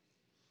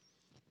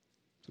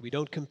 So we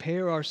don't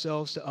compare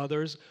ourselves to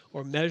others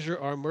or measure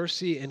our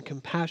mercy and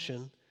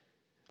compassion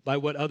by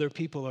what other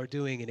people are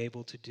doing and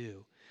able to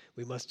do.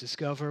 We must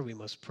discover, we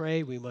must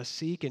pray, we must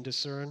seek and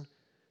discern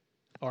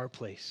our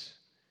place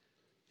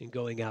in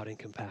going out in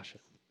compassion,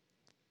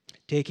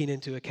 taking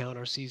into account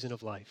our season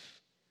of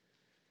life,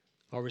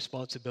 our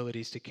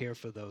responsibilities to care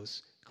for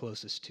those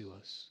closest to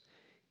us.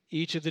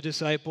 Each of the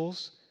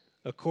disciples,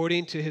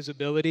 according to his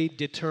ability,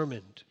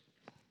 determined.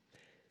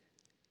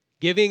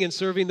 Giving and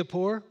serving the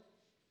poor,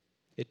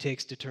 it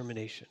takes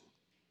determination.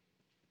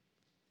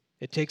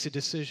 It takes a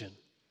decision.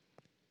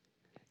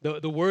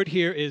 The word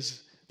here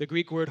is the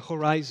Greek word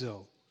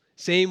horizo.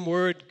 Same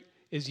word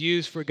is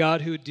used for God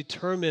who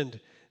determined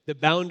the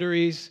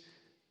boundaries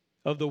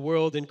of the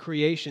world and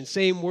creation.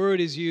 Same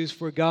word is used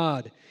for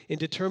God in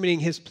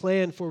determining his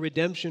plan for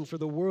redemption for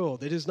the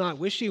world. It is not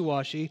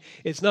wishy-washy.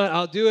 It's not,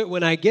 I'll do it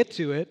when I get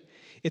to it.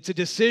 It's a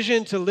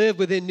decision to live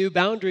within new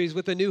boundaries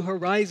with a new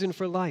horizon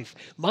for life.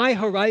 My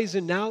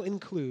horizon now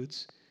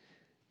includes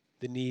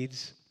the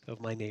needs of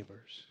my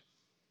neighbors.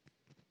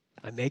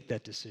 I make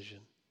that decision.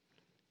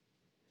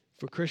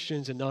 For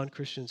Christians and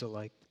non-Christians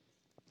alike,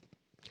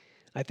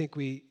 I think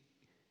we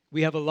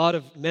have a lot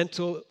of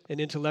mental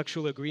and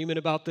intellectual agreement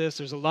about this.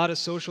 There's a lot of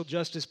social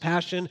justice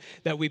passion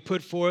that we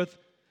put forth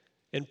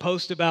and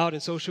post about in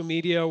social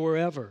media or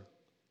wherever.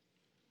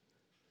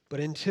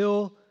 But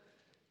until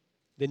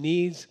the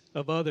needs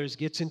of others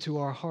gets into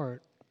our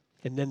heart,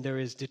 and then there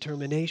is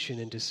determination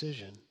and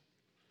decision,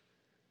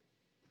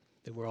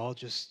 then we're all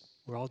just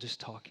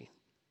talking.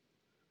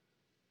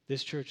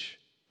 This church,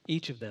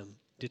 each of them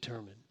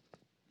determined.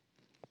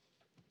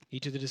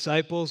 Each of the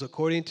disciples,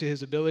 according to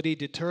his ability,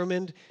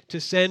 determined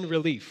to send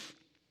relief.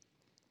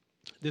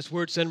 This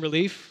word send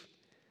relief,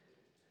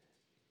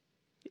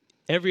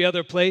 every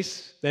other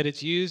place that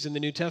it's used in the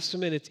New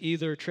Testament, it's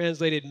either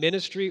translated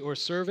ministry or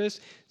service.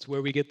 It's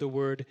where we get the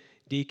word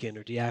deacon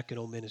or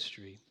diaconal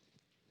ministry.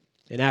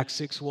 In Acts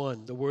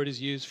 6:1, the word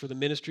is used for the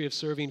ministry of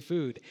serving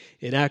food.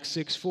 In Acts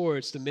 6:4,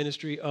 it's the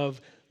ministry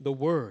of the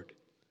word.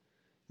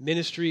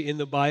 Ministry in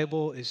the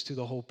Bible is to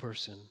the whole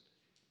person.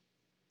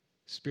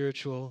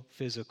 Spiritual,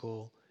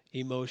 physical,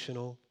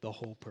 emotional, the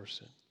whole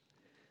person.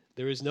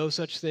 There is no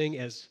such thing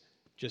as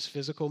just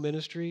physical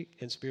ministry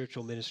and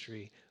spiritual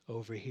ministry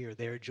over here.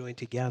 They are joined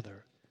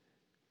together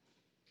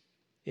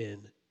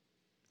in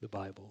the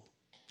Bible.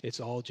 It's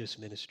all just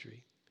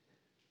ministry.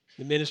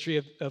 The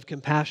ministry of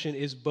compassion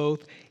is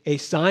both a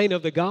sign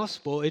of the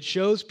gospel. It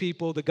shows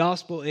people the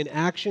gospel in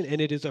action,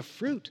 and it is a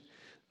fruit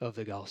of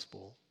the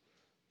gospel.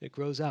 It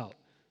grows out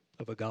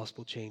of a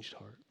gospel-changed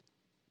heart.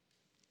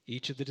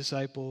 Each of the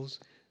disciples,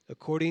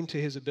 according to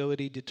his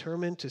ability,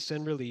 determined to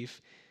send relief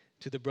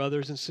to the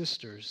brothers and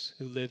sisters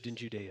who lived in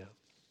Judea.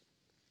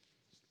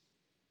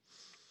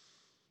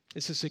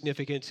 This is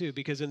significant too,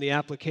 because in the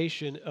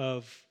application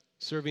of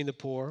serving the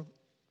poor,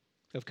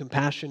 of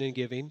compassion and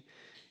giving,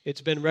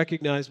 it's been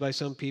recognized by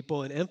some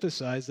people and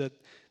emphasized that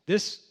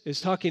this is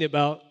talking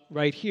about,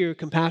 right here,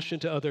 compassion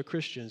to other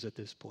Christians at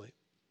this point.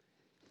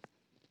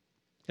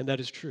 And that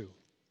is true.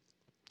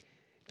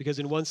 Because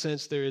in one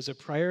sense, there is a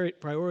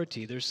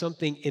priority. There's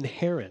something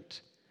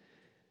inherent.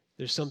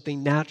 There's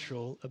something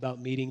natural about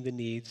meeting the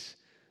needs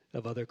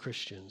of other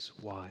Christians.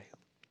 Why?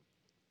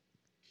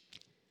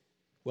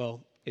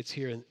 Well, it's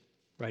here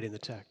right in the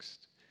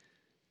text.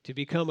 To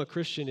become a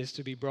Christian is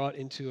to be brought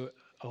into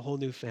a whole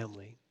new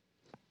family.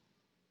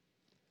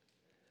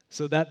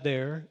 So that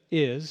there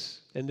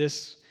is, and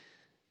this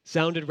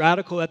sounded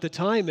radical at the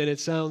time, and it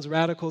sounds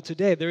radical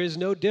today, there is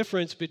no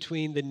difference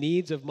between the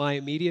needs of my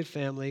immediate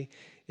family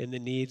and the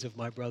needs of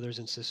my brothers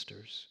and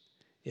sisters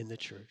in the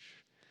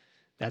church.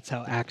 That's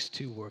how Acts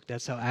 2 worked.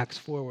 That's how Acts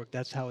 4 worked.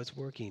 That's how it's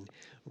working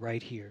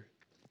right here.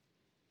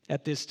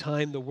 At this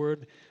time, the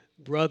word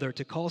brother,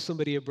 to call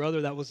somebody a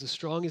brother, that was the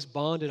strongest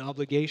bond and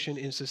obligation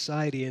in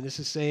society. And this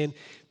is saying,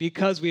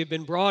 because we have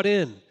been brought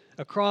in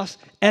across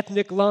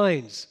ethnic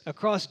lines,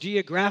 across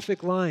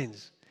geographic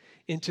lines,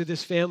 into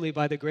this family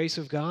by the grace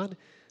of God,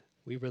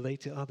 we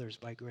relate to others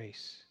by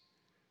grace.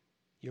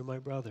 You're my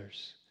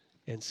brothers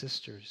and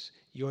sisters.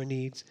 Your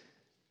needs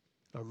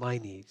are my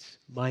needs.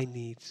 My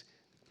needs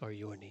are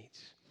your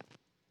needs.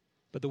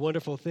 But the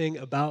wonderful thing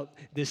about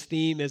this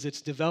theme as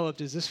it's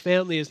developed is this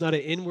family is not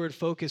an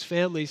inward-focused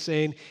family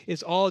saying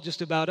it's all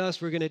just about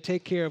us. We're going to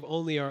take care of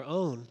only our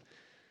own.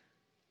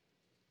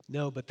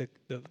 No, but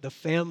the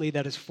family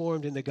that is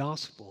formed in the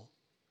gospel,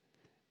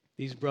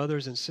 these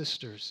brothers and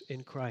sisters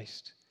in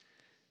Christ,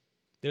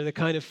 they're the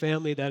kind of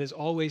family that is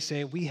always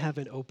saying, we have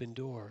an open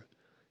door.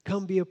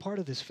 Come be a part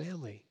of this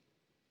family.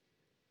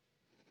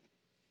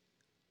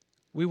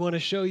 We want to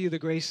show you the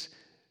grace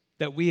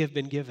that we have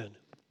been given.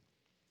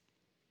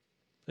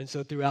 And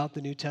so throughout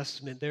the New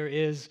Testament, there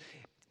is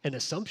an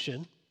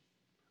assumption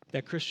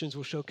that Christians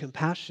will show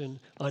compassion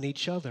on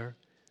each other,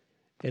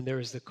 and there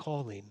is the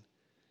calling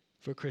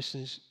for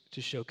Christians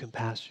to show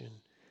compassion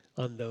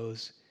on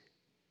those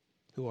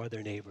who are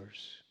their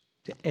neighbors,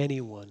 to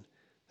anyone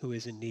who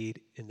is in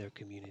need in their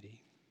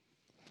community.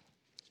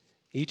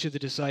 Each of the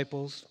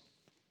disciples,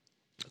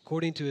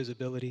 according to his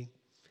ability,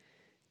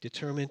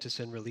 determined to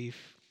send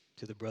relief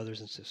to the brothers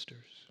and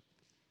sisters.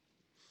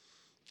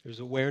 There's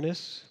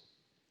awareness,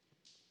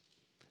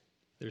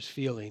 there's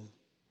feeling,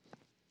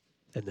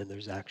 and then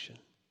there's action.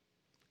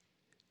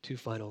 Two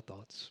final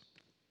thoughts.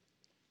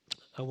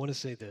 I want to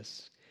say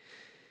this.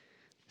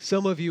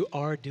 Some of you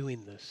are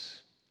doing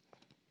this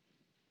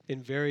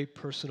in very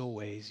personal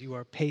ways. You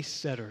are pace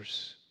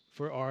setters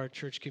for our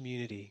church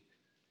community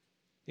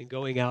in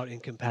going out in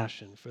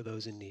compassion for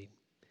those in need.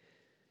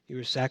 You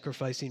are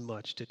sacrificing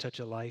much to touch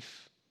a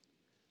life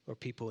or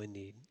people in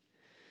need.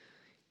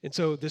 And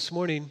so this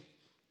morning,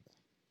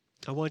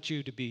 I want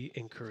you to be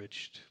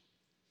encouraged.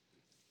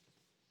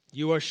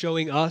 You are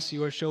showing us,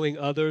 you are showing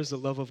others the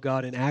love of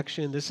God in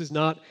action. This is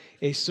not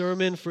a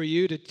sermon for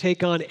you to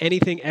take on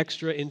anything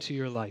extra into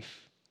your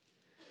life.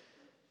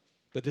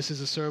 But this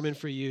is a sermon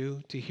for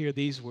you to hear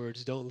these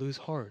words: don't lose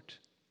heart.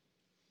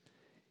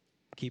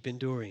 Keep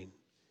enduring.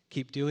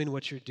 Keep doing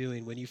what you're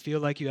doing. When you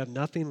feel like you have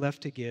nothing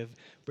left to give,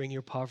 bring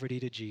your poverty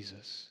to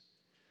Jesus.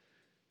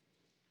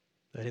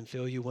 Let him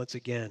fill you once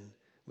again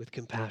with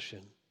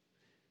compassion.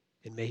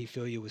 And may he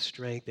fill you with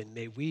strength. And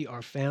may we,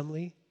 our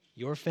family,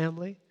 your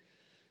family,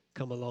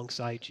 come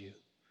alongside you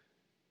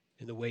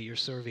in the way you're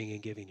serving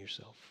and giving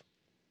yourself.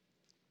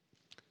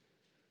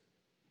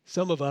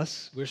 Some of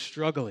us, we're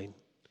struggling.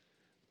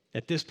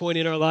 At this point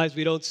in our lives,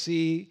 we don't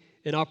see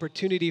an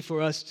opportunity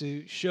for us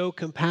to show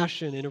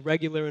compassion in a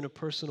regular and a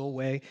personal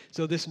way.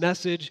 So this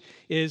message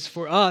is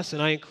for us,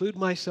 and I include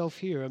myself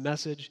here, a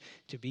message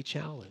to be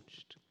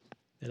challenged.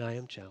 And I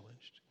am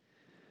challenged.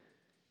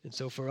 And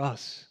so for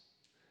us,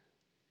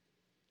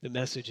 the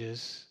message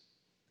is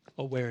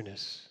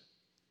awareness.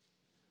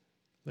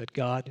 Let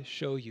God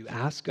show you,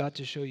 ask God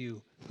to show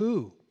you,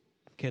 who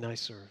can I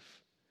serve?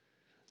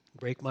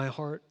 Break my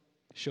heart,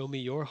 show me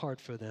your heart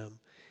for them,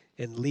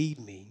 and lead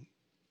me.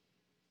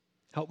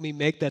 Help me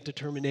make that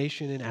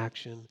determination and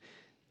action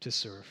to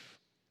serve,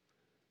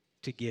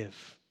 to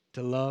give,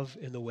 to love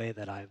in the way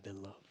that I have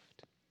been loved.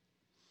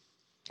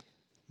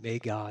 May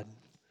God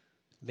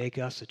make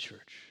us a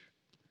church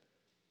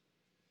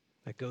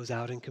that goes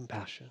out in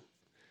compassion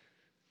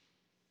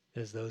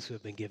as those who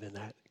have been given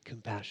that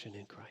compassion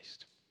in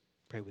Christ.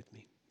 Pray with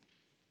me.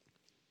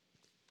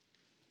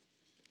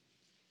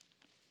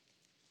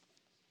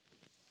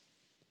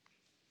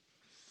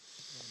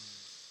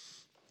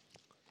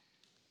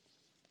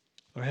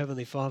 Our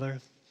Heavenly Father,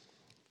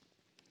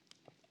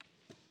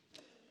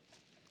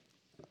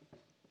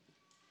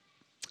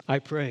 I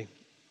pray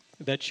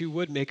that you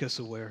would make us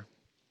aware,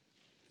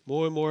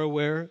 more and more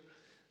aware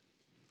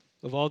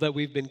of all that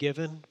we've been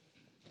given,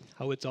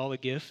 how it's all a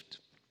gift,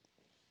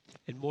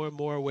 and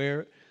more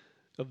aware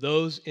of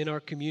those in our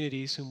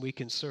communities whom we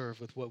can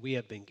serve with what we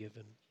have been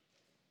given.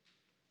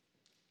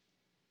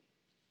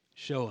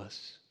 Show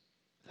us.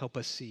 Help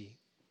us see.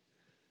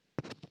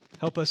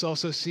 Help us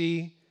also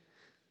see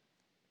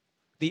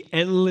the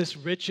endless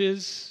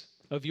riches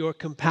of your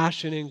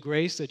compassion and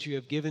grace that you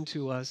have given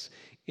to us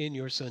in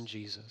your Son,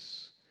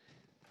 Jesus.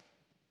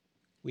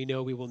 We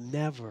know we will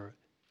never,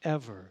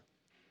 ever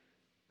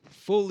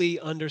fully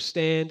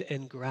understand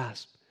and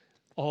grasp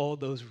all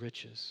those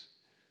riches.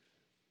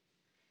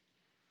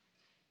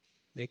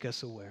 Make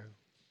us aware.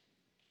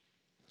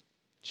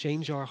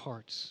 Change our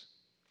hearts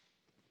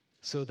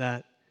so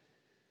that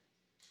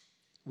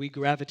we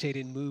gravitate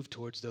and move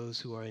towards those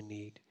who are in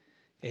need,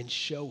 and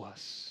show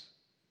us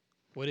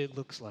what it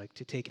looks like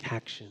to take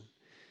action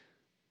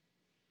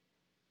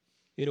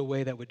in a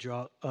way that would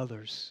draw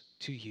others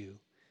to you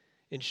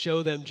and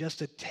show them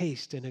just a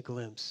taste and a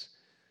glimpse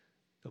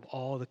of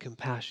all the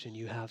compassion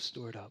you have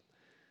stored up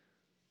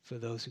for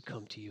those who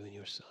come to you in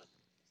your Son.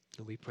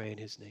 And we pray in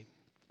his name.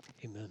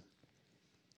 Amen.